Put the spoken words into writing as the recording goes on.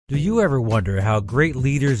Do you ever wonder how great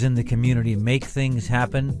leaders in the community make things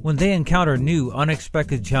happen? When they encounter new,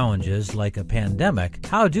 unexpected challenges like a pandemic,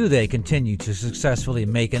 how do they continue to successfully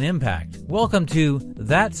make an impact? Welcome to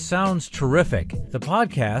That Sounds Terrific, the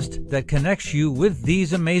podcast that connects you with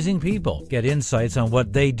these amazing people. Get insights on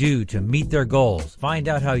what they do to meet their goals, find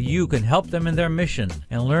out how you can help them in their mission,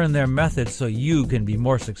 and learn their methods so you can be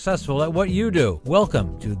more successful at what you do.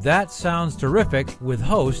 Welcome to That Sounds Terrific with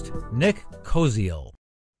host Nick Koziel.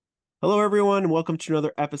 Hello, everyone. Welcome to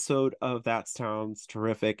another episode of That Sounds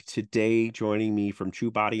Terrific. Today, joining me from True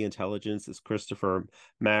Body Intelligence is Christopher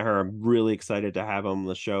Maher. I'm really excited to have him on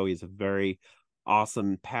the show. He's a very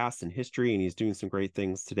awesome past and history, and he's doing some great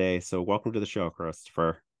things today. So welcome to the show,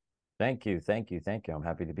 Christopher. Thank you. I'm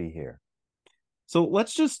happy to be here. So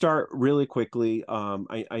let's just start really quickly.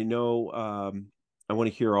 I know I want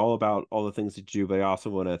to hear all about all the things that you do, but I also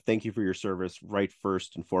want to thank you for your service right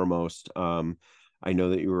first and foremost. I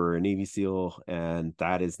know that you were a Navy SEAL, and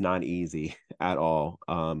that is not easy at all.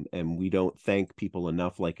 And we don't thank people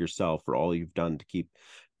enough like yourself for all you've done to keep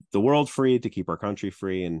the world free, to keep our country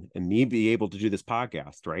free, and me be able to do this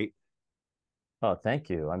podcast, right? Oh, thank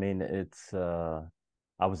you. I mean,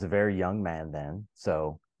 I was a very young man then,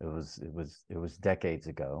 so it was decades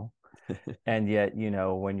ago. And yet,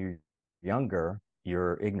 when you're younger,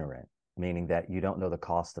 you're ignorant, meaning that you don't know the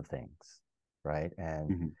cost of things, right?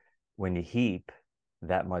 And when you heap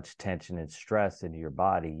that much tension and stress into your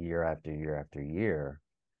body year after year after year,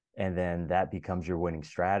 and then that becomes your winning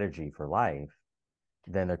strategy for life,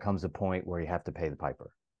 then there comes a point where you have to pay the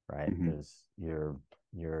piper, right? Because you're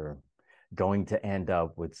going to end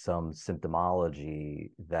up with some symptomology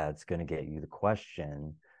that's going to get you to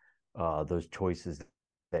question those choices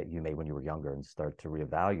that you made when you were younger, and start to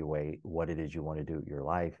reevaluate what it is you want to do with your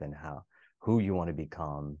life, and who you want to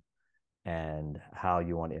become, and how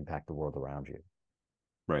you want to impact the world around you.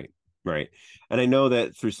 Right. And I know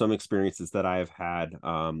that through some experiences that I've had,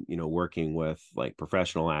 working with like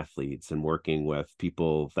professional athletes and working with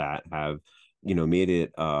people that have, made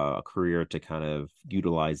it a career to kind of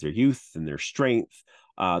utilize their youth and their strength.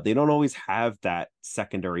 They don't always have that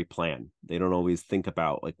secondary plan. They don't always think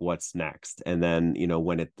about like what's next. And then,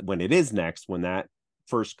 when it is next, when that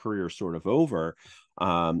first career is sort of over,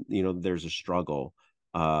 there's a struggle.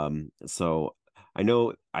 So I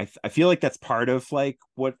know I feel like that's part of like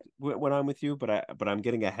what went on with you, but I'm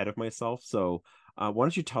getting ahead of myself. So why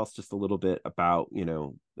don't you tell us just a little bit about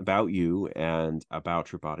you and about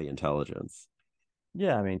True Body Intelligence?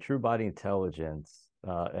 Yeah, I mean, True Body Intelligence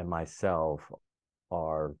and myself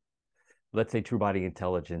are, let's say, True Body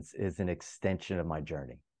Intelligence is an extension of my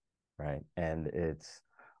journey, right? And it's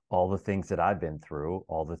all the things that I've been through,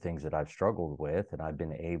 all the things that I've struggled with, and I've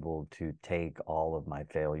been able to take all of my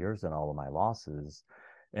failures and all of my losses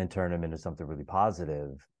and turn them into something really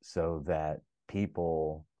positive, so that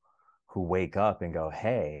people who wake up and go,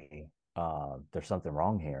 hey, there's something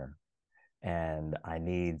wrong here, and I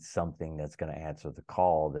need something that's going to answer the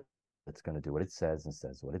call, that's going to do what it says and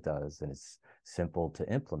says what it does, and it's simple to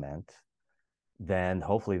implement, then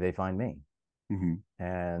hopefully they find me.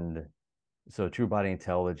 And so True Body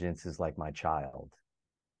Intelligence is like my child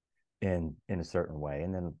in a certain way.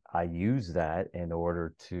 And then I use that in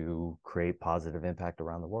order to create positive impact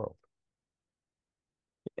around the world.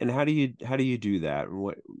 And how do you do that?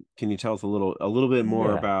 What can you tell us a little bit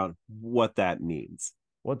more about what that means?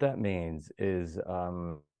 What that means is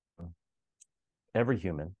every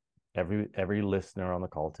human, every listener on the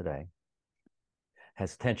call today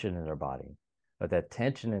has tension in their body. But that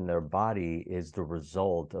tension in their body is the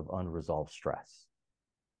result of unresolved stress.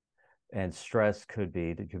 And stress could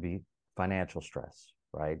be financial stress,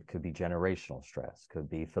 right? Could be generational stress, could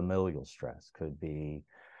be familial stress, could be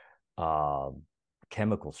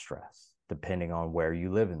chemical stress, depending on where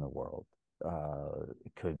you live in the world.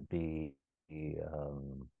 It could be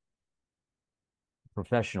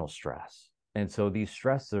professional stress. And so these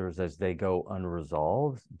stressors, as they go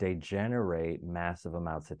unresolved, they generate massive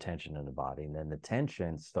amounts of tension in the body. And then the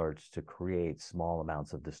tension starts to create small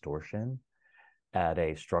amounts of distortion at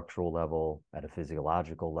a structural level, at a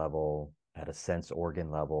physiological level, at a sense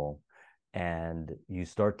organ level. And you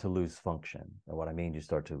start to lose function. And what I mean, you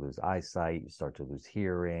start to lose eyesight, you start to lose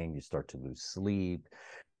hearing, you start to lose sleep.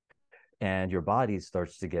 And your body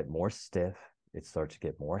starts to get more stiff. It starts to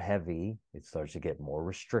get more heavy. It starts to get more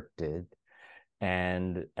restricted.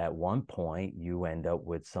 And at one point, you end up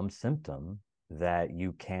with some symptom that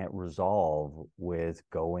you can't resolve with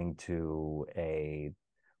going to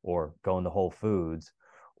Whole Foods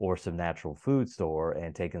or some natural food store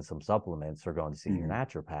and taking some supplements, or going to see your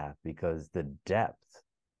naturopath, because the depth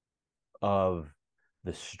of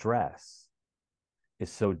the stress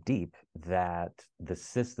is so deep that the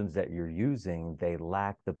systems that you're using, they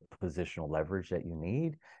lack the positional leverage that you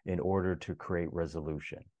need in order to create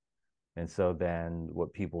resolution. And so then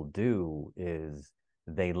what people do is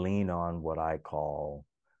they lean on what I call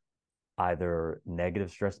either negative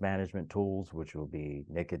stress management tools, which will be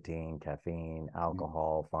nicotine, caffeine,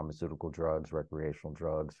 alcohol, pharmaceutical drugs, recreational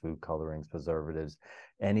drugs, food colorings, preservatives,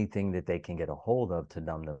 anything that they can get a hold of to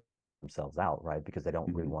numb themselves out, right? Because they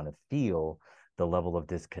don't really want to feel the level of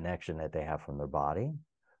disconnection that they have from their body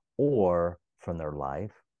or from their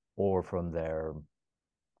life or from their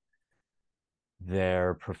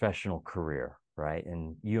professional career, right?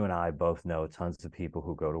 And you and I both know tons of people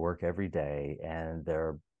who go to work every day and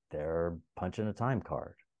they're punching a time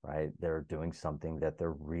card, right? They're doing something that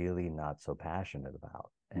they're really not so passionate about.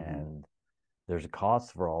 And there's a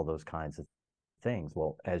cost for all those kinds of things.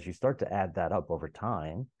 Well, as you start to add that up over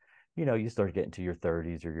time, you start getting to your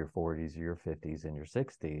 30s or your 40s or your 50s and your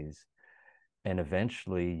 60s. And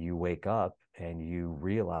eventually you wake up and you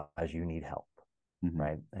realize you need help.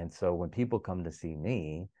 Right. And so when people come to see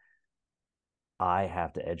me, I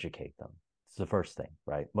have to educate them. It's the first thing,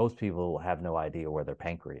 right? Most people have no idea where their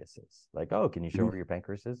pancreas is. Like, oh, can you show where your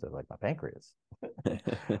pancreas is? They're like, my pancreas.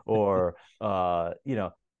 Or,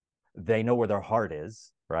 they know where their heart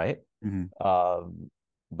is, right?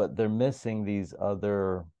 But they're missing these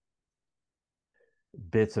other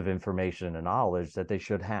bits of information and knowledge that they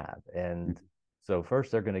should have. And so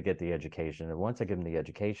first they're going to get the education. And once I give them the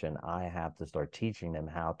education, I have to start teaching them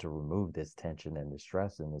how to remove this tension and this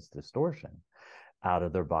stress and this distortion out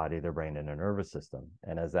of their body, their brain, and their nervous system.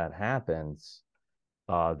 And as that happens,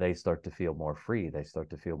 they start to feel more free. They start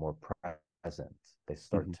to feel more present. They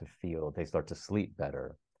start to sleep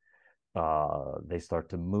better. They start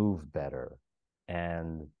to move better.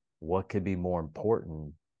 And what could be more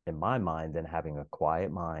important in my mind than having a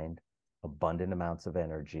quiet mind, abundant amounts of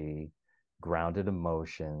energy, grounded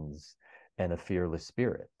emotions, and a fearless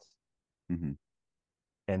spirit?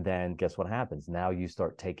 And then guess what happens? Now you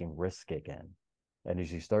start taking risk again. And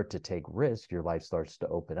as you start to take risk, your life starts to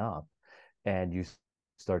open up and you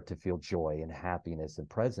start to feel joy and happiness and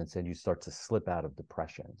presence, and you start to slip out of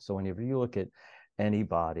depression. So whenever you look at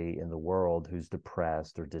anybody in the world who's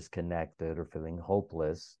depressed or disconnected or feeling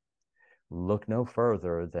hopeless, look no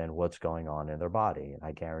further than what's going on in their body. And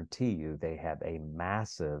I guarantee you they have a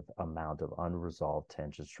massive amount of unresolved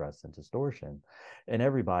tension, stress, and distortion. And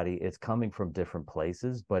everybody, it's coming from different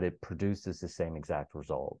places, but it produces the same exact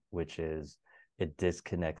result, which is it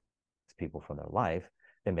disconnects people from their life.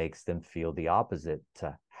 It makes them feel the opposite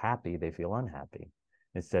to happy, they feel unhappy.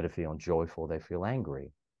 Instead of feeling joyful, they feel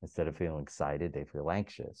angry. Instead of feeling excited, they feel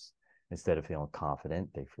anxious. Instead of feeling confident,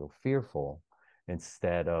 they feel fearful.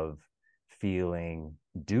 Instead of feeling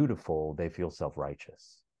dutiful, they feel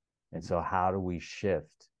self-righteous. And so how do we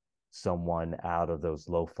shift someone out of those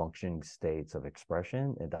low functioning states of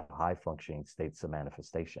expression into high functioning states of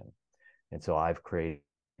manifestation? And so I've created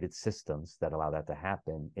systems that allow that to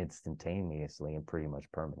happen instantaneously and pretty much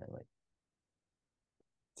permanently.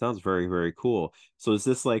 Sounds very, very cool. So is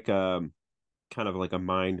this like kind of like a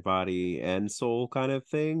mind, body, and soul kind of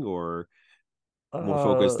thing, or more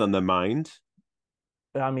focused on the mind?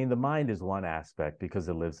 I mean, the mind is one aspect because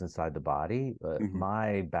it lives inside the body.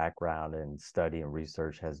 My background in study and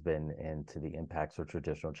research has been into the impacts of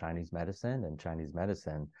traditional Chinese medicine. And Chinese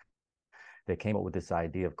medicine, they came up with this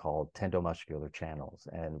idea of called tendomuscular channels.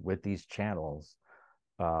 And with these channels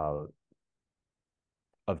of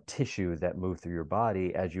tissue that move through your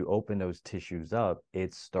body, as you open those tissues up,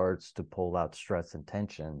 it starts to pull out stress and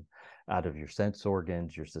tension out of your sense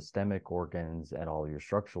organs, your systemic organs, and all your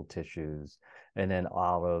structural tissues, and then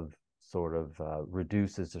out of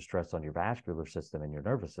reduces the stress on your vascular system and your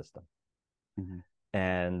nervous system.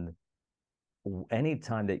 And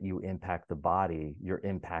anytime that you impact the body, you're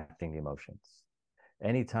impacting the emotions.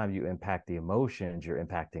 Anytime you impact the emotions, you're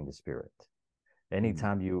impacting the spirit.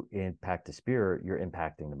 Anytime you impact the spirit, you're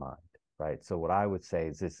impacting the mind, right? So what I would say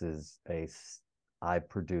is I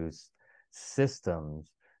produce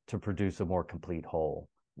systems to produce a more complete whole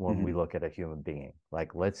when we look at a human being.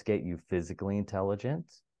 Like, let's get you physically intelligent.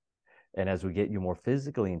 And as we get you more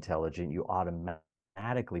physically intelligent, you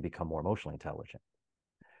automatically become more emotionally intelligent.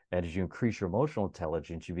 And as you increase your emotional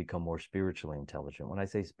intelligence, you become more spiritually intelligent. When I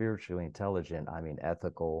say spiritually intelligent, I mean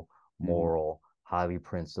ethical, moral, highly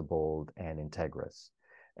principled, and integrous.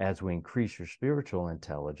 As we increase your spiritual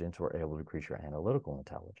intelligence, we're able to increase your analytical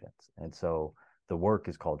intelligence. And so the work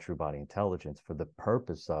is called True Body Intelligence for the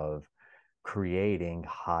purpose of creating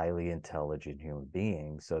highly intelligent human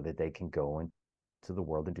beings so that they can go into the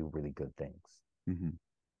world and do really good things.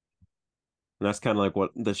 And that's kind of like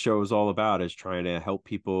what the show is all about, is trying to help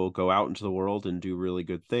people go out into the world and do really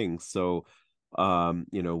good things. So,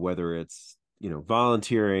 whether it's,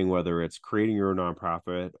 volunteering, whether it's creating your own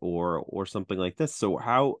nonprofit or something like this. So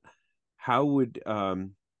how would, I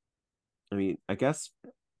mean, I guess,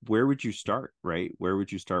 where would you start, right? Where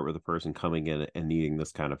would you start with a person coming in and needing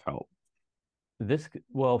this kind of help?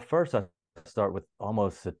 Well, first I start with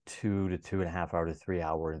almost a 2 to 2.5 hour to 3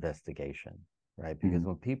 hour investigation, right? Because Mm-hmm.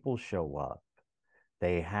 when people show up,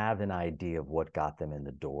 they have an idea of what got them in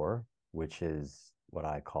the door, which is what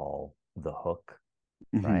I call the hook,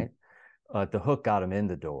 Mm-hmm. right? The hook got them in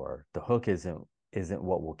the door. The hook isn't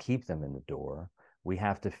what will keep them in the door. We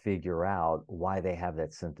have to figure out why they have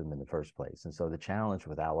that symptom in the first place. And so the challenge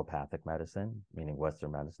with allopathic medicine, meaning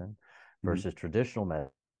Western medicine, Mm-hmm. versus traditional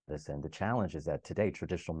medicine, the challenge is that today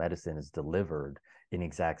traditional medicine is delivered in the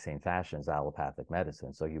exact same fashion as allopathic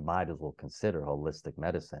medicine. So you might as well consider holistic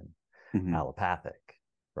medicine Mm-hmm. allopathic,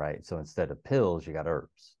 right? So instead of pills, you got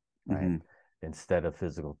herbs, right? Mm-hmm. Instead of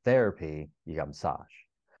physical therapy, you got massage.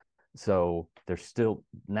 So they're still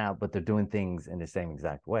now, but they're doing things in the same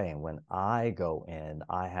exact way. And when I go in,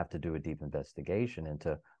 I have to do a deep investigation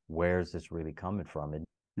into where's this really coming from. And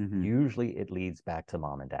Mm-hmm. usually it leads back to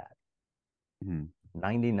mom and dad. Mm-hmm.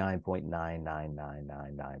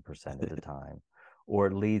 99.99999% of the time, or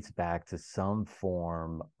it leads back to some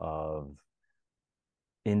form of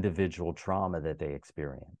individual trauma that they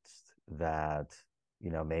experienced, that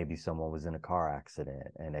maybe someone was in a car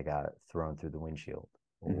accident and they got thrown through the windshield,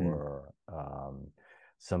 Mm-hmm. or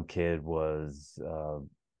some kid was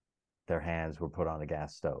their hands were put on a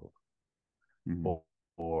gas stove, Mm-hmm.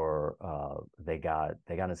 or they got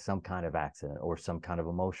in some kind of accident or some kind of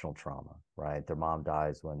emotional trauma, right? Their mom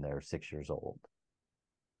dies when they're 6 years old,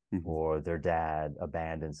 Mm-hmm. or their dad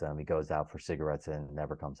abandons them, he goes out for cigarettes and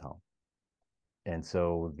never comes home. And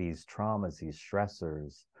so these traumas, these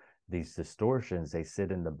stressors, these distortions, they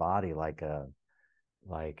sit in the body like a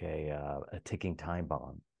ticking time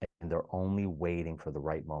bomb, and they're only waiting for the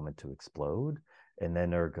right moment to explode, and then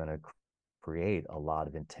they're going to create a lot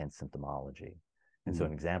of intense symptomology. And so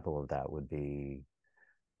Mm-hmm. an example of that would be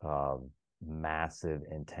uh, massive,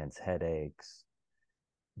 intense headaches,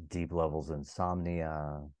 deep levels of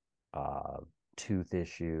insomnia, uh, tooth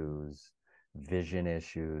issues, vision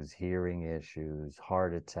issues, hearing issues,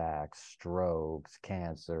 heart attacks, strokes,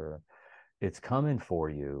 cancer. It's coming for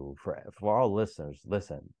you. For all listeners,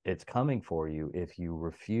 listen, it's coming for you if you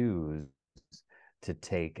refuse to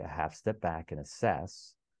take a half step back and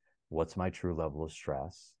assess what's my true level of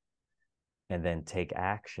stress, and then take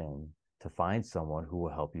action to find someone who will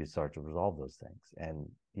help you start to resolve those things. And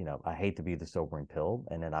I hate to be the sobering pill,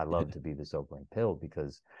 and then I love to be the sobering pill,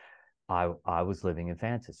 because I was living in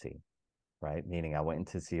fantasy, right? Meaning I went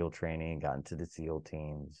into SEAL training, got into the SEAL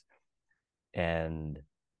teams, and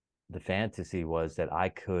the fantasy was that I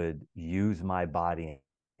could use my body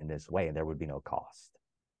in this way and there would be no cost.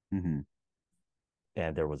 Mm-hmm.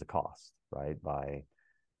 And there was a cost, right? By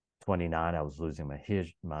 29, I was losing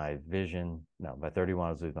my vision. No, by 31,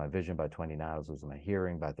 I was losing my vision. By 29, I was losing my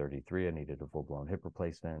hearing. By 33, I needed a full-blown hip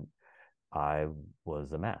replacement. I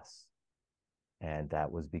was a mess. And that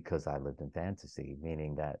was because I lived in fantasy,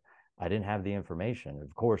 meaning that I didn't have the information.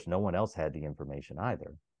 Of course, no one else had the information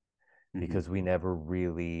either, Mm-hmm. because we never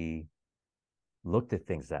really looked at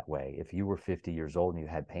things that way. If you were 50 years old and you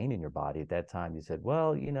had pain in your body at that time, you said,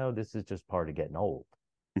 well, this is just part of getting old.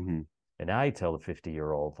 Mm-hmm. And now you tell a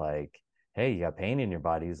 50-year-old, like, hey, you got pain in your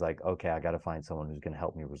body. He's like, okay, I got to find someone who's going to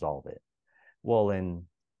help me resolve it. Well, in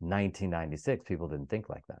 1996, people didn't think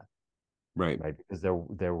like that, Right. right? Because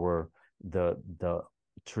there were the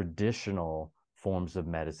traditional forms of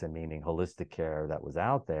medicine, meaning holistic care, that was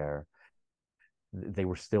out there. They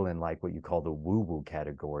were still in like what you call the woo-woo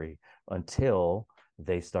category, until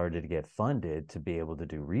they started to get funded to be able to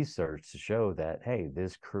do research to show that, hey,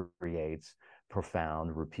 this creates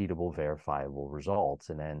profound, repeatable, verifiable results.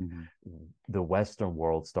 And then Mm-hmm. the Western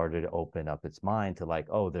world started to open up its mind to like,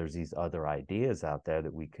 oh, there's these other ideas out there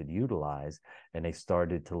that we could utilize. And they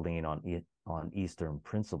started to lean on Eastern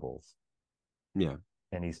principles Yeah.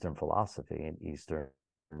 and Eastern philosophy and Eastern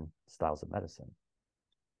styles of medicine.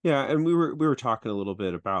 Yeah, and we were talking a little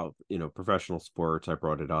bit about, professional sports. I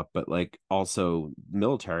brought it up, but like also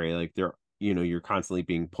military, like you're constantly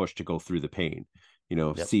being pushed to go through the pain,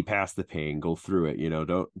 Yep. see past the pain, go through it,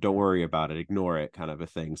 don't worry about it, ignore it, kind of a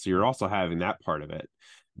thing. So you're also having that part of it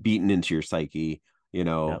beaten into your psyche,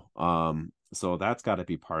 Yep. so that's got to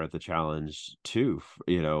be part of the challenge too,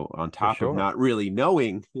 on For top of sure. not really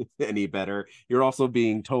knowing any better, you're also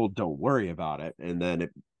being told don't worry about it, and then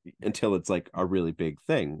it until it's like a really big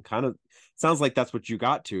thing. Kind of sounds like that's what you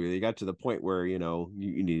got to. You got to the point where, you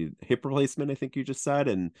need hip replacement, I think you just said,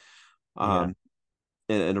 and Yeah. um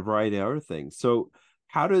and a variety of other things. So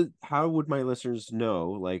how would my listeners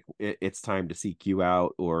know like it's time to seek you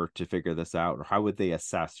out or to figure this out, or how would they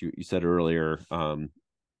assess you? You said earlier,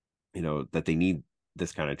 that they need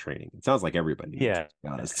this kind of training. It sounds like everybody needs it, Yeah. to be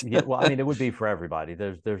honest. Yeah. Well, I mean, it would be for everybody.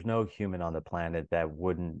 There's no human on the planet that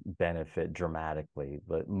wouldn't benefit dramatically.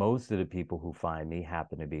 But most of the people who find me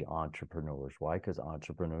happen to be entrepreneurs. Why? Because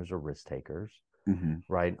entrepreneurs are risk takers, Hmm.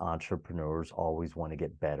 right? Entrepreneurs always want to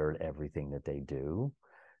get better at everything that they do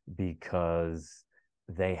because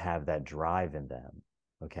they have that drive in them.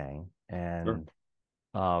 Okay. Sure. And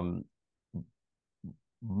um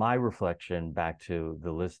my reflection back to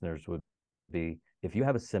the listeners would be, if you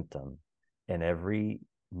have a symptom and every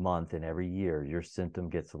month and every year your symptom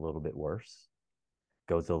gets a little bit worse,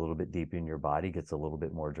 goes a little bit deeper in your body, gets a little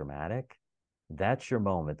bit more dramatic, that's your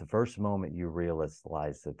moment. The first moment you realize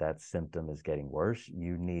that that symptom is getting worse,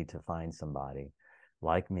 you need to find somebody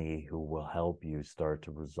like me who will help you start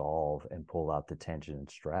to resolve and pull out the tension and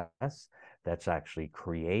stress that's actually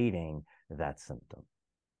creating that symptom.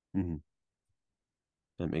 Hmm.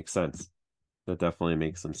 That makes sense. That definitely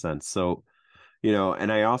makes some sense. So,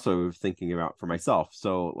 and I also was thinking about for myself.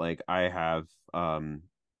 So like I have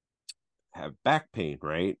back pain,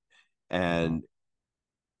 right? Uh-huh. And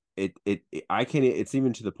I can't, it's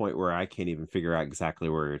even to the point where I can't even figure out exactly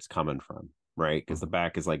where it's coming from, right? Because the Mhm.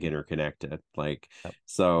 back is like interconnected. Like, Yep,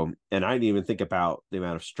 so, and I didn't even think about the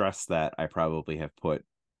amount of stress that I probably have put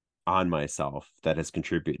on myself that has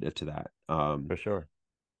contributed to that. for sure.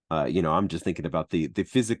 I'm just thinking about the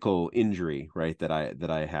physical injury, right, that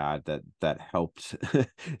I had that helped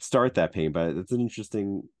start that pain. But it's an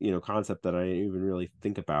interesting, concept that I didn't even really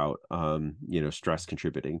think about, stress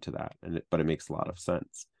contributing to that. But it makes a lot of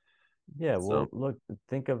sense. Yeah, So, well, look,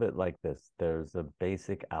 think of it like this. There's a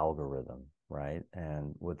basic algorithm, right?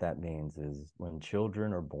 And what that means is when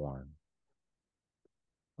children are born,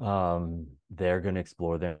 they're going to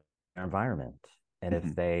explore their environment. And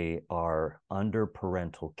if mhm, they are under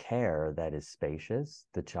parental care that is spacious,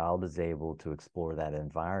 the child is able to explore that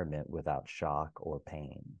environment without shock or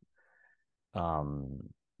pain. Um,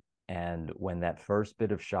 and when that first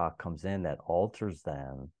bit of shock comes in that alters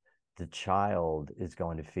them, the child is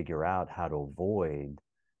going to figure out how to avoid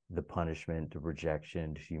the punishment, the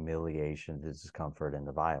rejection, humiliation, the discomfort, and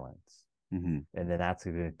the violence. mhm, And then that's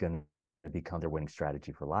going to become their winning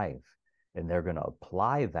strategy for life. And they're going to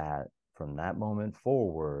apply that from that moment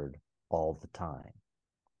forward all the time.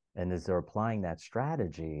 And as they're applying that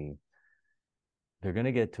strategy, they're going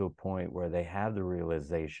to get to a point where they have the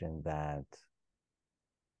realization that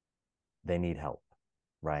they need help,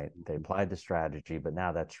 right? They applied the strategy, but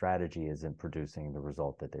now that strategy isn't producing the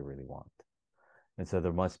result that they really want. And so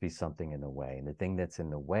there must be something in the way. And the thing that's in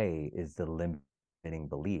the way is the limiting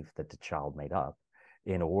belief that the child made up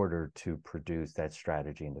in order to produce that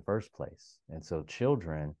strategy in the first place. And so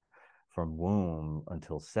children from womb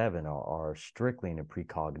until 7 are strictly in a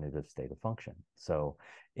precognitive state of function. So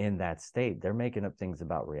in that state, they're making up things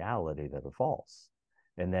about reality that are false.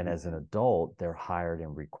 And then as an adult, they're hired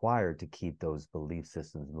and required to keep those belief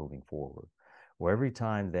systems moving forward. Where every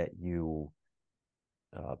time that you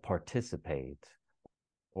participate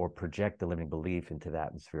or project the limiting belief into the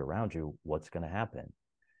atmosphere around you, what's going to happen?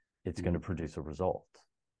 It's going to mhm, produce a result.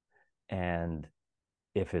 And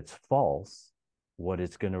if it's false, what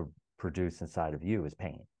it's going to produce inside of you is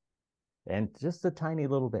pain, and just a tiny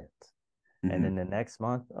little bit. And mhm, then the next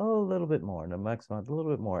month, oh, a little bit more. And the next month, a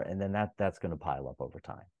little bit more. And then that's going to pile up over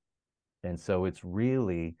time. And so it's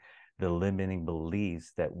really the limiting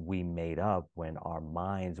beliefs that we made up when our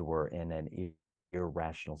minds were in an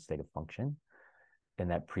irrational state of function, in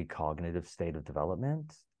that precognitive state of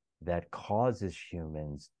development, that causes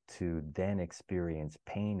humans to then experience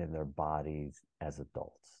pain in their bodies as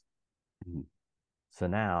adults. mhm, So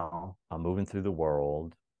now I'm moving through the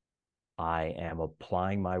world. I am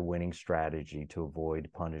applying my winning strategy to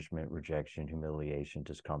avoid punishment, rejection, humiliation,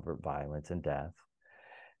 discomfort, violence, and death.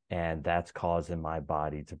 And that's causing my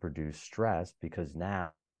body to produce stress because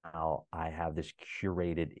now I have this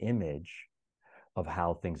curated image of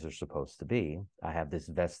how things are supposed to be. I have this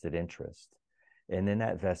vested interest. And in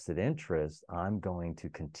that vested interest, I'm going to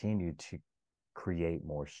continue to create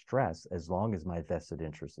more stress as long as my vested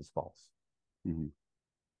interest is false. mhm,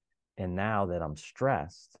 And now that I'm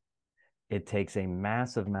stressed, it takes a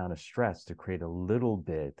massive amount of stress to create a little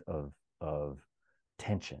bit of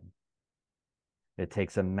tension. It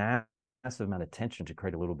takes a massive amount of tension to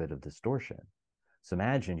create a little bit of distortion. So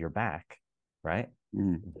imagine your back, right?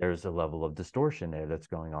 Mhm. There's a level of distortion there that's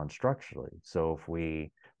going on structurally. So if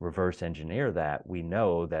we reverse engineer that, we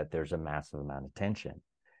know that there's a massive amount of tension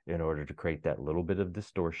in order to create that little bit of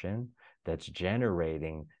distortion that's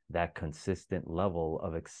generating that consistent level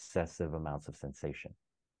of excessive amounts of sensation.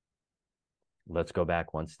 Let's go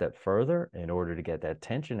back one step further. In order to get that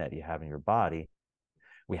tension that you have in your body,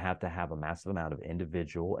 we have to have a massive amount of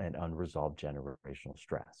individual and unresolved generational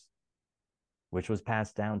stress, which was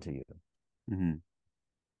passed down to you. Mhm.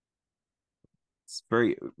 It's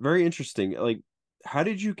very, very interesting. Like, how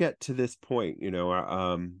did you get to this point?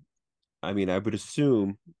 I mean, I would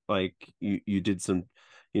assume like you did some,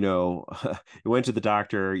 you went to the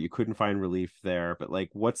doctor, you couldn't find relief there, but like,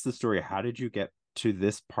 what's the story? How did you get to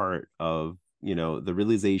this part of, the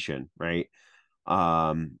realization, right?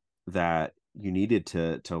 That you needed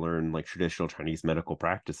to learn like traditional Chinese medical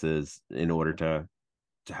practices in order to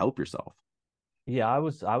help yourself. Yeah, I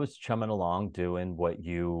was chumming along doing what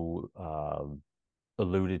you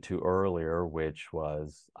alluded to earlier, which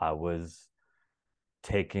was I was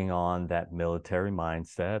taking on that military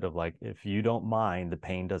mindset of like, if you don't mind, the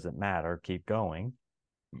pain doesn't matter, keep going.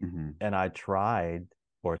 Hmm. And I tried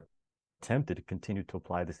or attempted to continue to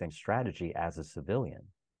apply the same strategy as a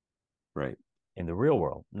civilian Right. in the real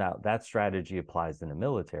world. Now, that strategy applies in the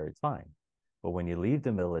military, it's fine. But when you leave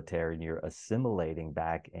the military and you're assimilating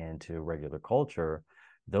back into regular culture,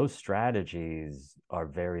 those strategies are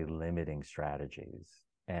very limiting strategies.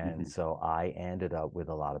 And Hmm. so I ended up with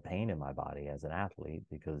a lot of pain in my body as an athlete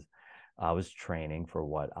because I was training for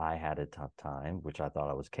what I had a tough time, which I thought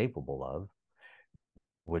I was capable of,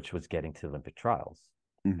 which was getting to Olympic trials.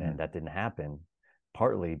 Hmm. And that didn't happen,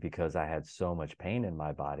 partly because I had so much pain in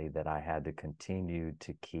my body that I had to continue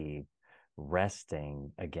to keep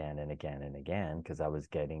resting again and again and again because I was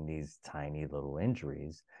getting these tiny little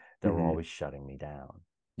injuries that were Hmm. always shutting me down.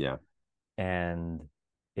 Yeah. And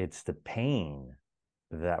it's the pain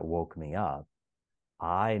that woke me up.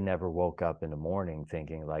 I never woke up in the morning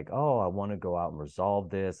thinking like, oh, I want to go out and resolve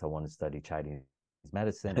this. I want to study Chinese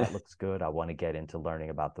medicine. That looks good. I want to get into learning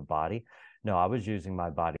about the body. No, I was using my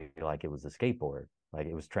body like it was a skateboard, like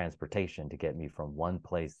it was transportation to get me from one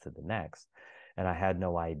place to the next. And I had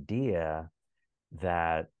no idea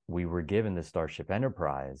that we were given the Starship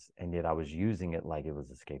Enterprise, and yet I was using it like it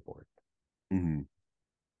was a skateboard. Hmm.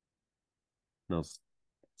 No, it's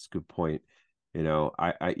a good point.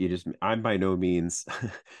 I'm by no means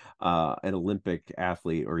an Olympic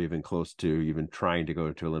athlete or even close to even trying to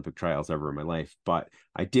go to Olympic trials ever in my life, but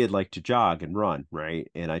I did like to jog and run, right?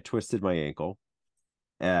 And I twisted my ankle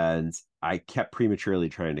and I kept prematurely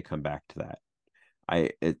trying to come back to that.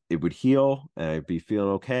 It would heal and I'd be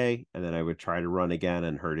feeling okay, and then I would try to run again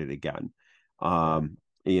and hurt it again. Yeah.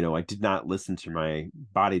 I did not listen to my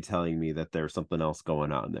body telling me that there's something else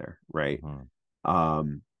going on there, right? Mm-hmm.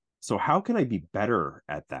 Um, so how can I be better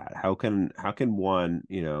at that? How can one,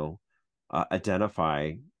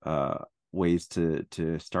 identify ways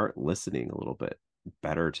to start listening a little bit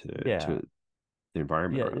better Yeah. to the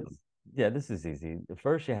environment Yeah, around them? this is easy.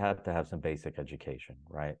 First, you have to have some basic education,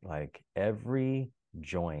 right? Like every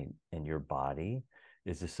joint in your body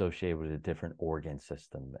is associated with a different organ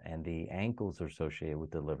system, and the ankles are associated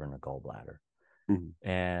with the liver and the gallbladder. Mhm.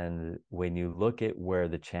 And when you look at where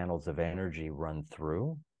the channels of energy run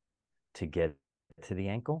through to get to the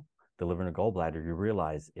ankle, the liver and the gallbladder, you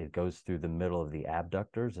realize it goes through the middle of the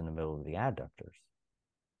abductors and the middle of the adductors.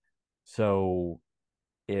 So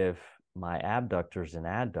if my abductors and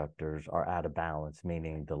adductors are out of balance,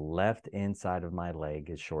 meaning the left inside of my leg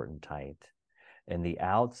is short and tight, and the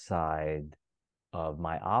outside of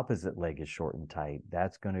my opposite leg is short and tight,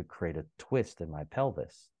 that's going to create a twist in my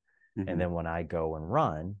pelvis. And Mhm. then when I go and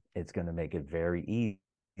run, it's going to make it very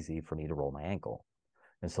easy for me to roll my ankle.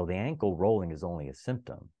 And so the ankle rolling is only a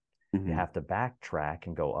symptom. You Mhm. have to backtrack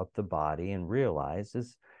and go up the body and realize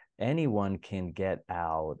is anyone can get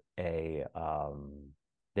out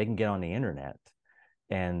they can get on the internet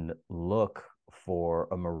and look for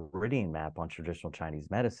a meridian map on traditional Chinese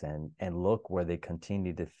medicine and look where they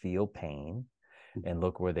continue to feel pain and Mhm.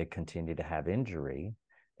 look where they continue to have injury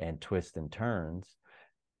and twists and turns.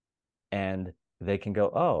 And they can go,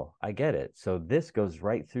 oh, I get it. So this goes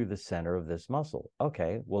right through the center of this muscle.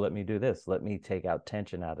 Okay, well, let me do this. Let me take out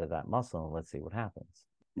tension out of that muscle and let's see what happens.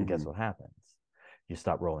 And guess Mhm. what happens? You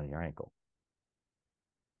stop rolling your ankle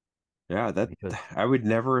Yeah, that because, I would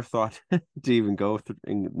never have thought to even go through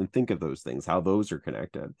and think of those things, how those are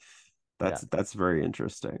connected. yeah, That's very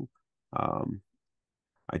interesting. Um,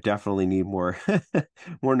 I definitely need more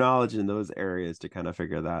more knowledge in those areas to kind of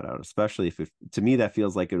figure that out, especially if to me that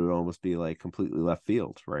feels like it would almost be like completely left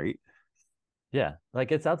field, right? Yeah,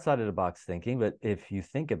 like it's outside of the box thinking, but if you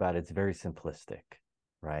think about it, it's very simplistic,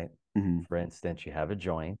 right? Mm-hmm. For instance, you have a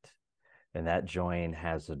joint, and that joint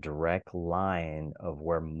has a direct line of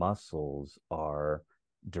where muscles are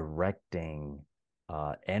directing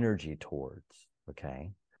energy towards.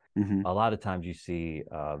 Okay. Mm-hmm. A lot of times you see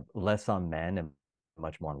less on men and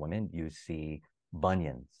much more on women. You see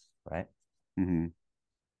bunions, right? Mm-hmm.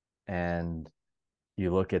 And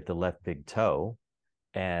you look at the left big toe,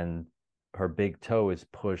 and her big toe is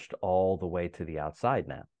pushed all the way to the outside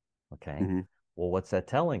now. Okay. Mm-hmm. Well, what's that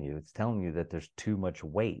telling you? It's telling you that there's too much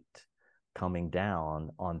weight coming down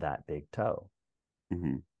on that big toe.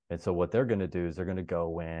 Mm-hmm. And so what they're going to do is they're going to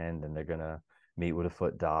go in and they're going to meet with a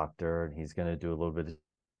foot doctor, and he's going to do a little bit of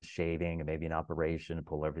shaving and maybe an operation and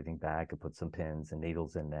pull everything back and put some pins and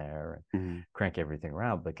needles in there and Mm-hmm. crank everything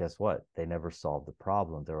around. But guess what? They never solved the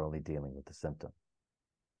problem. They're only dealing with the symptom.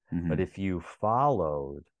 But Mm-hmm. if you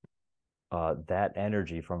followed that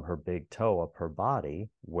energy from her big toe up her body,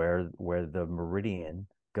 where the meridian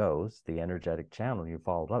goes, the energetic channel, you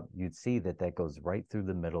followed up, you'd see that that goes right through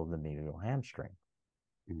the middle of the medial hamstring.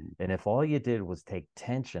 Mm-hmm. And if all you did was take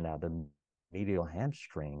tension out of the medial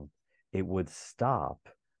hamstring, it would stop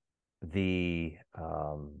the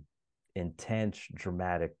intense,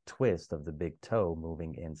 dramatic twist of the big toe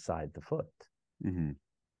moving inside the foot. Mm-hmm.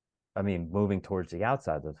 I mean, moving towards the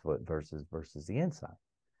outside of the foot versus the inside.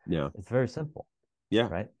 Yeah. It's very simple, Yeah.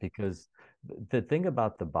 right? Because the thing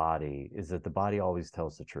about the body is that the body always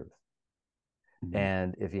tells the truth. Mm-hmm.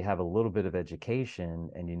 And if you have a little bit of education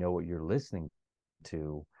and you know what you're listening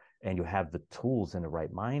to, and you have the tools and the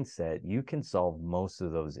right mindset, you can solve most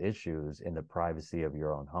of those issues in the privacy of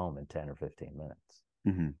your own home in 10 or 15 minutes.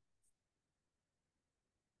 Mm-hmm.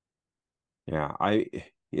 Yeah.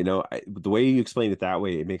 The way you explain it that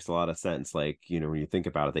way, it makes a lot of sense. Like, when you think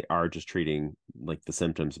about it, they are just treating like the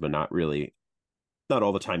symptoms, but not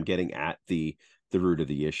all the time getting at the root of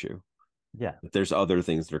the issue. Yeah. But there's other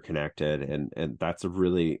things that are connected, and that's a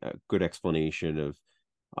really good explanation of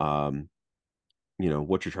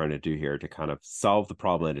what you're trying to do here to kind of solve the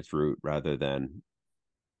problem at its root rather than, you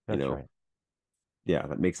That's know, right. yeah,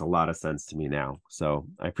 that makes a lot of sense to me now. So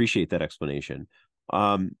I appreciate that explanation.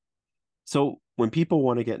 Um, so when people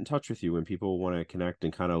want to get in touch with you, when people want to connect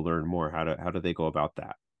and kind of learn more, how do they go about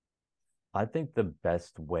that? I think the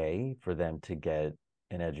best way for them to get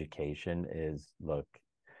an education is, look,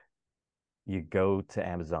 you go to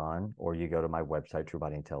Amazon or you go to my website,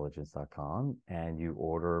 truebodyintelligence.com, and you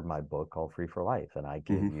order my book called Free for Life. And I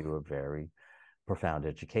give Mm-hmm. you a very profound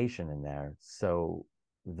education in there. So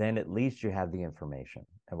then at least you have the information.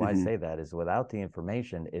 And why I Mm-hmm. say that is without the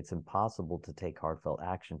information, it's impossible to take heartfelt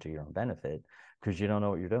action to your own benefit because you don't know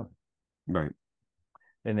what you're doing. Right.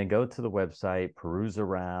 And then go to the website, peruse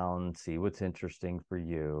around, see what's interesting for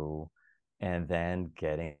you, and then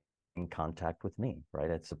get in contact with me, right?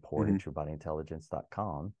 At support Mm-hmm. at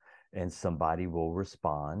truebodyintelligence.com. And somebody will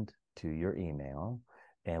respond to your email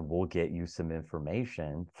and we'll get you some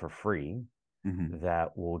information for free Mm-hmm.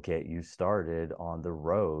 that will get you started on the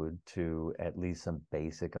road to at least some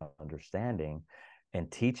basic understanding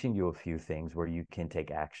and teaching you a few things where you can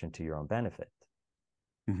take action to your own benefit.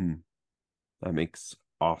 Mm-hmm. That makes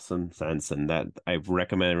awesome sense. And that I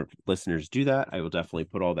recommend listeners do that. I will definitely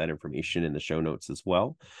put all that information in the show notes as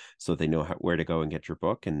well, so they know where to go and get your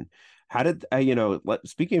book. And how did,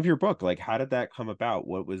 speaking of your book, like, how did that come about?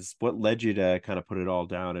 What led you to kind of put it all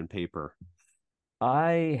down in paper?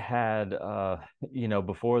 I had,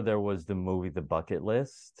 before there was the movie The Bucket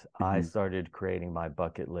List, I Mm-hmm. started creating my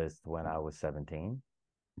bucket list when I was 17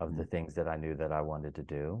 of Mm-hmm. the things that I knew that I wanted to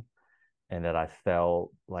do and that I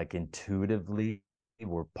felt like intuitively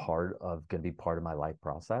were going to be part of my life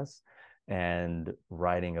process. And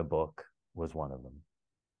writing a book was one of them.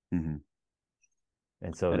 Mm-hmm.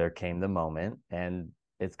 And so And there came the moment, and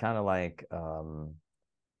it's kind of like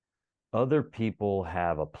other people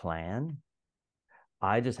have a plan.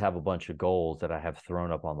 I just have a bunch of goals that I have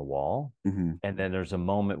thrown up on the wall. mm-hmm. And then there's a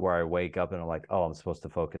moment where I wake up and I'm like, oh, I'm supposed to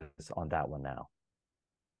focus on that one now.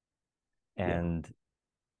 Yeah. And,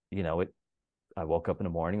 I woke up in the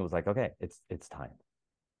morning, it was like, okay, it's time.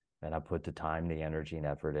 And I put the time, the energy, and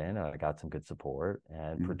effort in, and I got some good support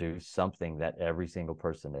and Mm-hmm. produced something that every single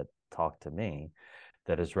person that talked to me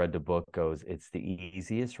that has read the book goes, it's the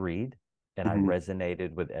easiest read. And I Mm-hmm.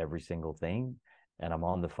 resonated with every single thing. And I'm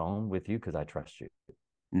on the phone with you because I trust you.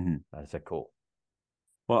 Mm-hmm. I said, cool.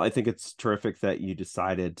 Well, I think it's terrific that you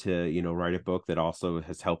decided to, write a book that also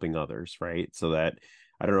is helping others, right? So that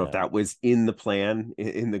I don't know if Yeah. that was in the plan,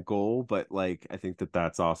 in the goal, but like I think that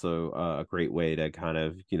that's also a great way to kind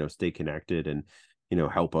of, stay connected and,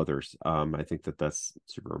 help others. I think that that's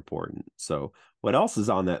super important. So what else is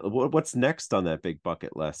on that? What's next on that big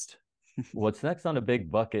bucket list? What's next on the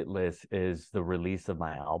big bucket list is the release of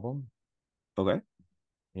my album, Okay.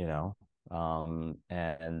 you know,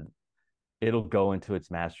 and it'll go into its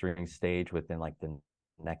mastering stage within like the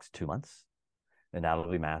next 2 months, and that'll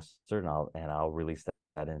be mastered, and I'll release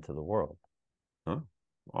that into the world. Oh,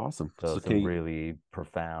 awesome. So So it's a can you really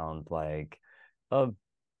profound, like a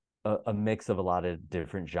a mix of a lot of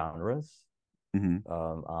different genres. mhm.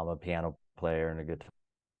 I'm a piano player and a guitar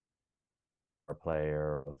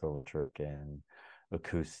player, a fiddle trick and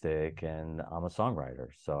acoustic, and I'm a songwriter.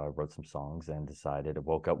 So I wrote some songs and decided. I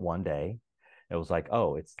woke up one day, it was like,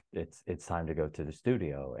 oh, it's time to go to the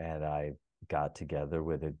studio, and I got together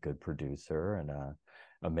with a good producer and a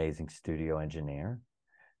amazing studio engineer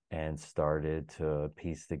and started to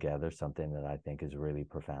piece together something that I think is really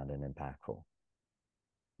profound and impactful.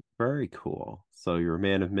 Very cool. So you're a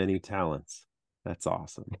man of many talents. That's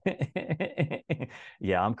awesome.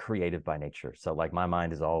 Yeah, I'm creative by nature. So like my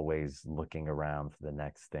mind is always looking around for the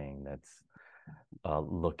next thing that's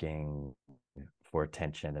looking for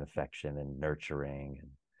attention and affection and nurturing.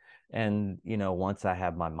 And, once I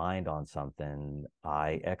have my mind on something,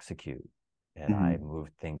 I execute and I Mhm. move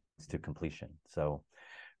things to completion. So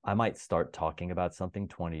I might start talking about something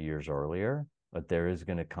 20 years earlier, but there is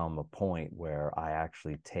going to come a point where I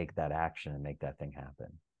actually take that action and make that thing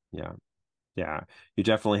happen. Yeah. Yeah, you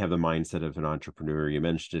definitely have the mindset of an entrepreneur. You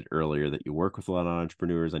mentioned it earlier that you work with a lot of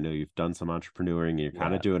entrepreneurs. I know you've done some entrepreneuring and you're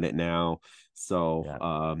kind of Yeah. doing it now. So,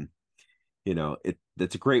 Yeah.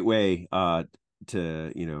 that's a great way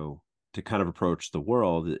to, to kind of approach the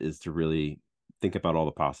world is to really think about all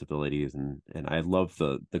the possibilities and I love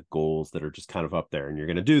the goals that are just kind of up there and you're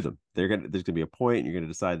going to do them. There's going to be a point and you're going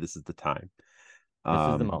to decide this is the time. This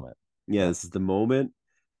is the Um, moment. yeah, Yeah. this is the moment.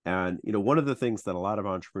 And one of the things that a lot of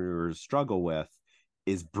entrepreneurs struggle with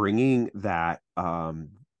is bringing that,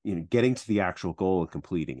 getting to the actual goal and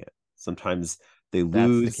completing it. Sometimes they That's the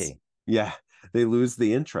lose, key. yeah, they lose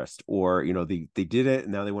the interest, or they did it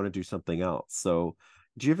and now they want to do something else. So,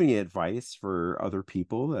 do you have any advice for other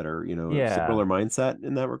people that are Yeah. similar mindset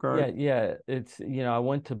in that regard? Yeah. I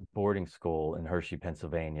went to boarding school in Hershey,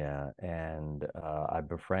 Pennsylvania, and I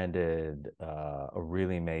befriended a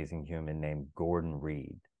really amazing human named Gordon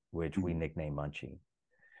Reed, which we Mhm. nicknamed Munchie.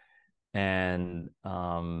 And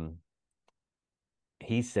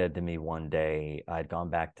he said to me one day, I'd gone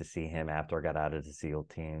back to see him after I got out of the SEAL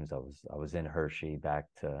teams. I was in Hershey back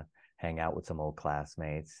to hang out with some old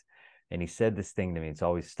classmates. And he said this thing to me, it's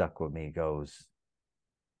always stuck with me. He goes,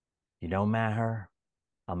 Maher,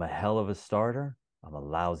 I'm a hell of a starter. I'm a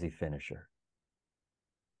lousy finisher.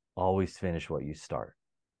 Always finish what you start.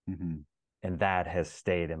 Mhm. And that has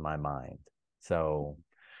stayed in my mind. So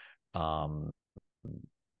um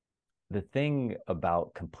the thing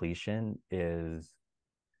about completion is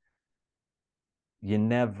you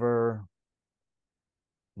never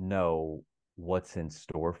know what's in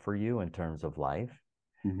store for you in terms of life.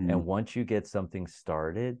 Mhm. And once you get something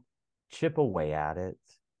started, chip away at it,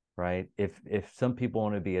 right? If some people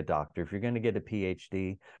want to be a doctor, if you're going to get a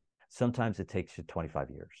PhD, sometimes it takes you 25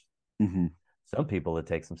 years. Mhm. Some people it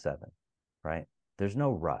takes them 7, right? There's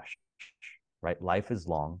no rush, right? Life is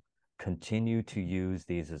long. Continue to use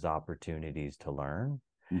these as opportunities to learn.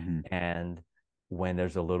 Mhm. And when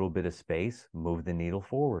there's a little bit of space, move the needle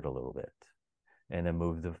forward a little bit and then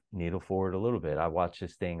move the needle forward a little bit. I watched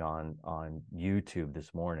this thing on YouTube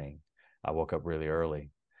this morning. I woke up really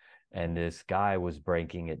early, and this guy was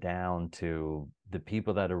breaking it down to the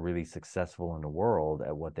people that are really successful in the world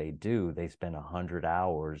at what they do. They spend 100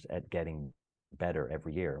 hours at getting better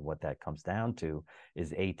every year. What that comes down to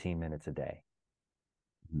is 18 minutes a day.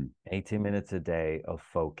 Mhm. 18 minutes a day of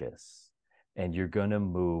focus, and you're going to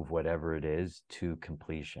move whatever it is to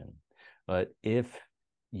completion. But if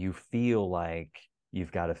you feel like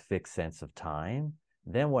you've got a fixed sense of time,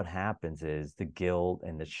 then what happens is the guilt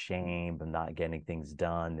and the shame of not getting things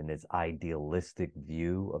done and this idealistic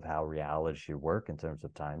view of how reality should work in terms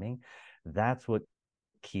of timing, that's what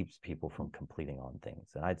keeps people from completing on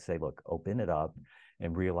things. And I'd say, look, open it up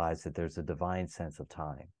and realize that there's a divine sense of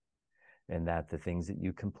time and that the things that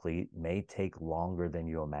you complete may take longer than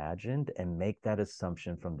you imagined, and make that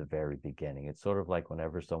assumption from the very beginning. It's sort of like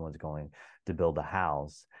whenever someone's going to build a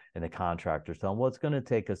house and the contractor's telling, well, it's going to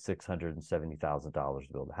take us $670,000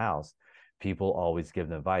 to build a house. People always give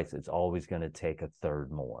them advice. It's always going to take a third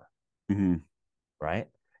more, Mhm. right?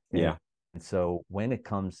 And, Yeah. and so when it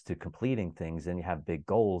comes to completing things and you have big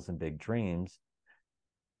goals and big dreams,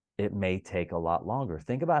 it may take a lot longer.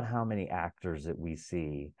 Think about how many actors that we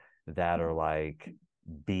see that are like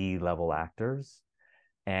B level actors,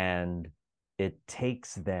 And it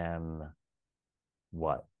takes them,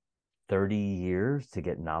 what, 30 years to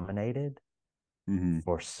get nominated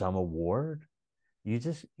for some award. You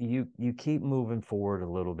keep moving forward a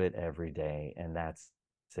little bit every day, and that's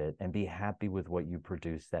it. And be happy with what you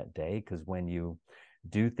produce that day, because when you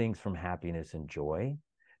do things from happiness and joy,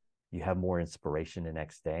 you have more inspiration the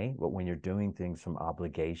next day. But when you're doing things from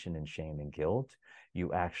obligation and shame and guilt,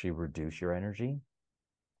 you actually reduce your energy.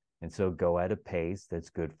 And so go at a pace that's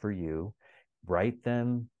good for you. Write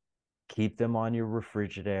them, keep them on your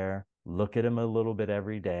refrigerator, look at them a little bit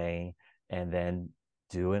every day, and then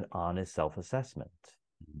do an honest self-assessment.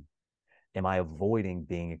 Am I avoiding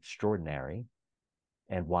being extraordinary?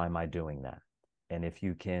 And why am I doing that? And if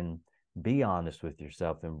you can be honest with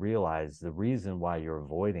yourself and realize the reason why you're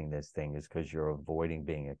avoiding this thing is because you're avoiding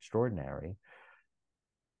being extraordinary,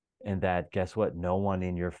 and that, guess what, no one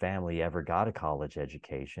in your family ever got a college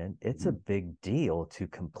education. It's a big deal to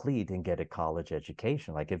complete and get a college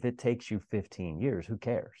education. Like, if it takes you 15 years, who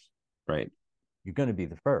cares? Right. You're going to be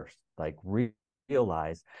the first. Like,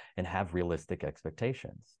 realize and have realistic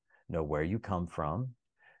expectations. Know where you come from,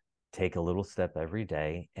 take a little step every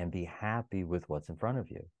day, and be happy with what's in front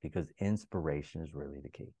of you, because inspiration is really the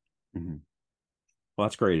key. Well,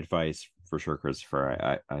 that's great advice for sure,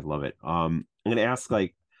 Christopher. I love it. I'm going to ask,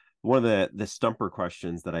 like, one of the stumper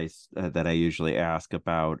questions that I usually ask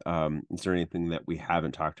about. Is there anything that we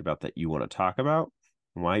haven't talked about that you want to talk about?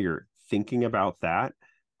 And while you're thinking about that,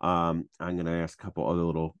 I'm going to ask a couple other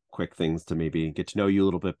little quick things to maybe get to know you a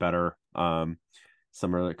little bit better.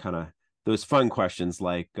 Some are kind of those fun questions,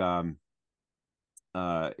 like,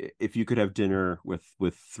 if you could have dinner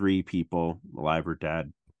with three people, alive or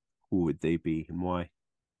dead, who would they be and why?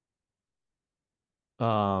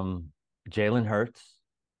 Jalen Hurts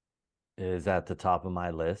is at the top of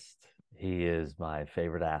my list. He is my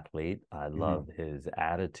favorite athlete. I love his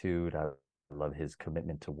attitude. I love his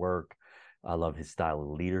commitment to work. I love his style of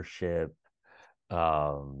leadership.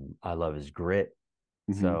 I love his grit.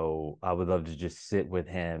 So I would love to just sit with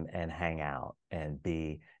him and hang out and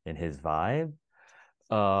be in his vibe.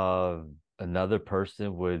 Another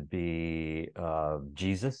person would be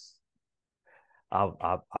Jesus.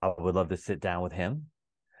 I would love to sit down with him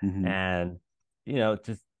and,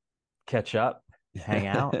 just catch up, hang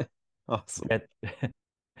out, Awesome.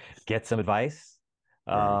 get some advice.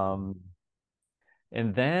 And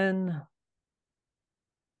then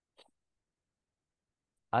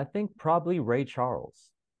I think probably Ray Charles.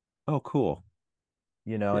 Oh, cool.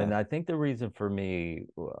 And I think the reason for me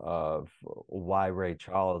of why Ray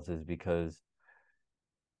Charles is because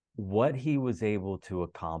what he was able to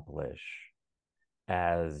accomplish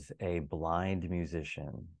as a blind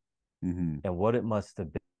musician and what it must have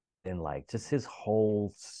been like, just his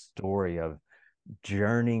whole story of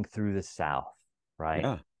journeying through the South, right?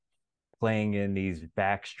 Yeah. Playing in these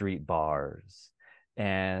backstreet bars,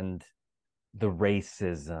 and the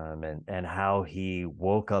racism, and how he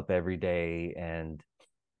woke up every day, and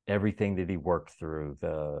everything that he worked through,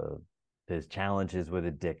 his challenges with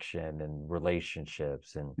addiction and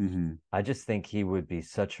relationships. And I just think he would be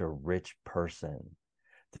such a rich person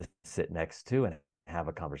to sit next to and have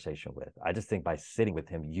a conversation with. I just think by sitting with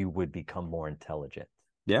him, you would become more intelligent.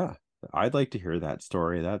 Yeah. I'd like to hear that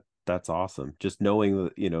story. That's awesome. Just knowing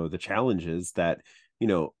the challenges that,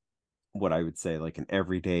 what I would say, like, an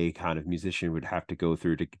everyday kind of musician would have to go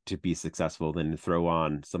through to be successful, then throw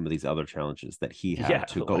on some of these other challenges that he had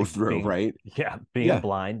to go through, right? Being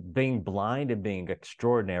blind and being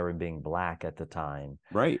extraordinary, and being Black at the time.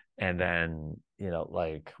 Right. And then,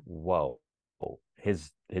 like, whoa,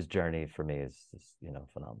 his journey for me is just,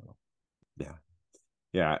 phenomenal. Yeah.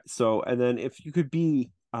 Yeah. So, and then if you could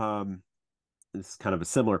be, this is kind of a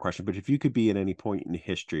similar question, but if you could be at any point in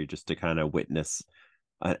history just to kind of witness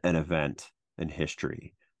an event in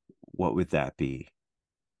history, what would that be?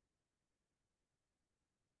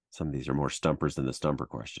 Some of these are more stumpers than the stumper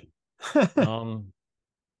question.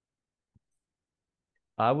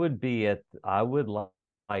 I would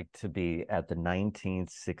like to be at the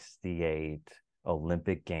 1968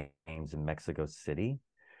 Olympic Games in Mexico City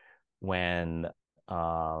when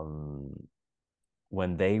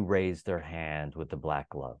they raised their hand with the black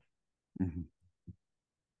glove.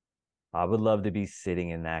 I would love to be sitting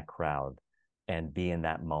in that crowd and be in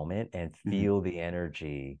that moment and feel the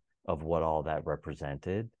energy of what all that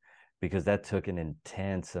represented, because that took an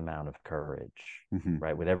intense amount of courage,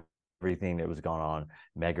 right? With everything that was going on.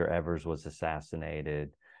 Medgar Evers was assassinated.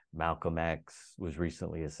 Malcolm X was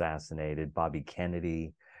recently assassinated. Bobby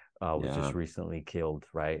Kennedy was just recently killed,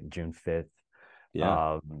 right? June 5th.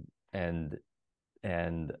 Yeah. And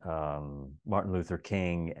and Martin Luther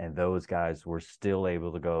King and those guys were still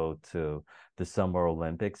able to go to the Summer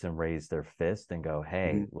Olympics and raise their fist and go,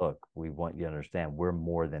 hey, look, we want you to understand we're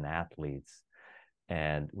more than athletes,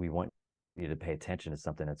 and we want you to pay attention to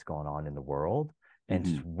something that's going on in the world and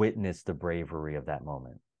just witness the bravery of that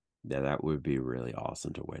moment. Yeah, that would be really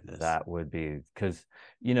awesome to witness. That would be, because,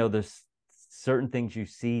 you know, there's certain things you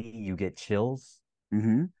see, you get chills.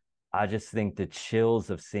 I just think the chills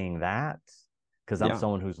of seeing that, because I'm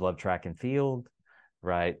someone who's loved track and field,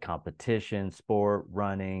 right? Competition, sport,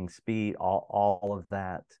 running, speed, all of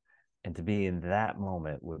that. And to be in that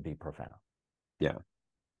moment would be profound. Yeah.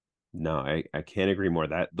 No, I can't agree more.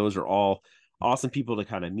 That those are all awesome people to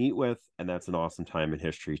kind of meet with, and that's an awesome time in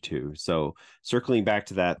history too. So circling back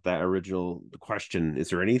to that original question, is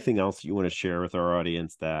there anything else you want to share with our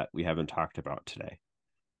audience that we haven't talked about today?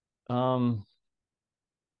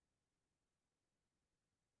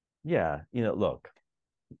 Yeah, you know, look,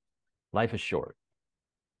 life is short.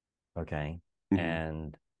 Okay.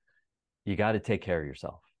 And you got to take care of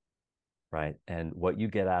yourself. Right. And what you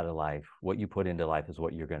get out of life, what you put into life is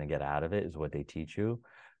what you're going to get out of it, is what they teach you.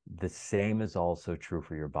 The same is also true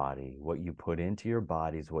for your body. What you put into your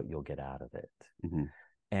body is what you'll get out of it.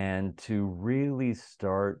 And to really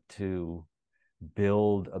start to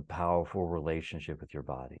build a powerful relationship with your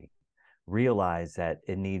body, realize that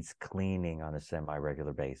it needs cleaning on a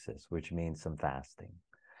semi-regular basis, which means some fasting,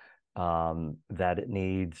 that it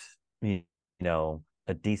needs, you know,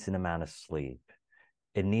 a decent amount of sleep.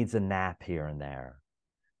 It needs a nap here and there,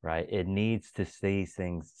 right? It needs to see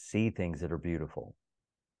things that are beautiful,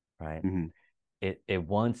 right? It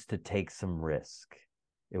wants to take some risk.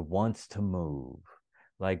 It wants to move,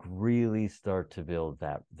 like really start to build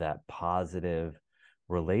that positive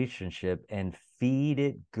relationship and feed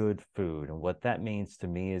it good food. And what that means to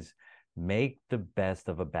me is make the best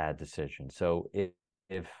of a bad decision. So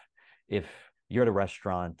if you're at a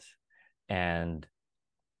restaurant and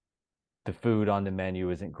the food on the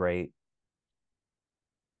menu isn't great,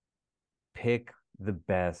 pick the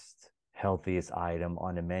best, healthiest item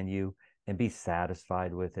on the menu and be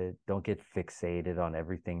satisfied with it. Don't get fixated on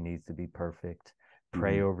everything needs to be perfect.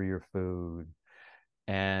 Pray over your food,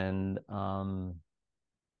 and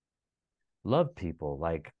love people.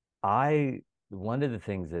 Like one of the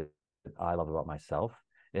things that I love about myself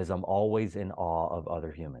is I'm always in awe of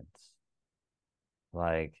other humans.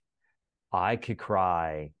 Like, I could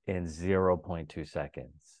cry in 0.2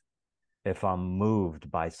 seconds if I'm moved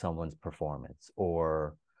by someone's performance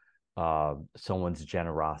or someone's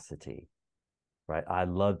generosity, right? I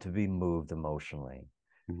love to be moved emotionally.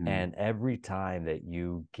 And every time that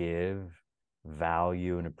you give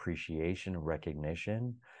value and appreciation and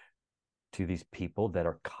recognition to these people that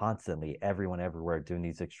are constantly, everyone everywhere, doing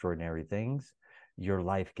these extraordinary things, your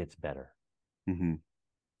life gets better.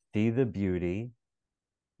 See the beauty,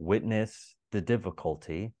 witness the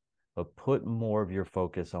difficulty, but put more of your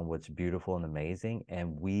focus on what's beautiful and amazing.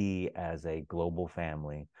 And we as a global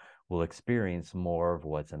family will experience more of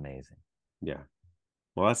what's amazing. Yeah.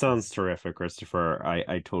 Well, that sounds terrific, Christopher.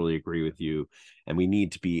 I totally agree with you. And we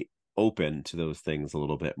need to be open to those things a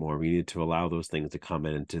little bit more. We need to allow those things to come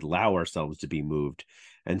in and to allow ourselves to be moved.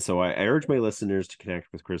 And so I urge my listeners to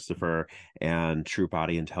connect with Christopher and True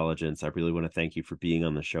Body Intelligence. I really want to thank you for being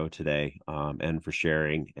on the show today, and for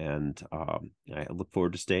sharing. And I look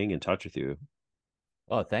forward to staying in touch with you.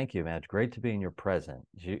 Oh, thank you, man. It's great to be in your presence.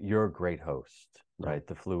 You're a great host, right?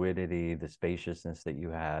 The fluidity, the spaciousness that you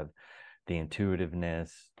have, the intuitive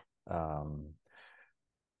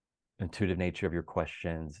nature of your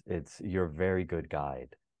questions. You're a very good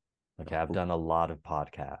guide. Okay, I've done a lot of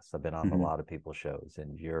podcasts. I've been on a lot of people's shows,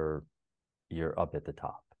 and you're up at the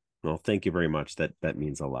top. Well, thank you very much. That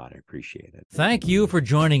means a lot. I appreciate it. Thank you for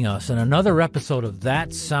joining us in another episode of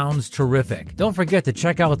That Sounds Terrific. Don't forget to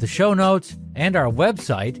check out the show notes and our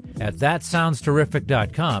website at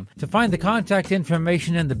thatsoundsterrific.com to find the contact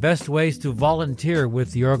information and the best ways to volunteer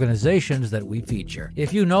with the organizations that we feature.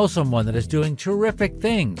 If you know someone that is doing terrific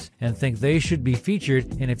things and think they should be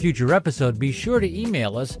featured in a future episode, be sure to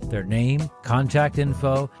email us their name, contact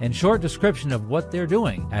info, and short description of what they're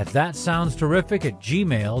doing at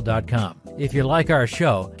thatsoundsterrific@gmail.com. If you like our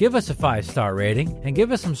show, give us a 5-star rating and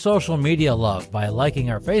give us some social media love by liking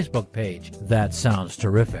our Facebook page, That Sounds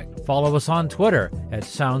Terrific. Follow us on Twitter at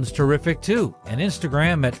Sounds Terrific 2 and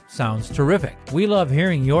Instagram at Sounds Terrific. We love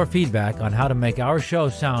hearing your feedback on how to make our show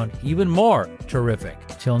sound even more terrific.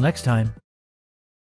 Till next time.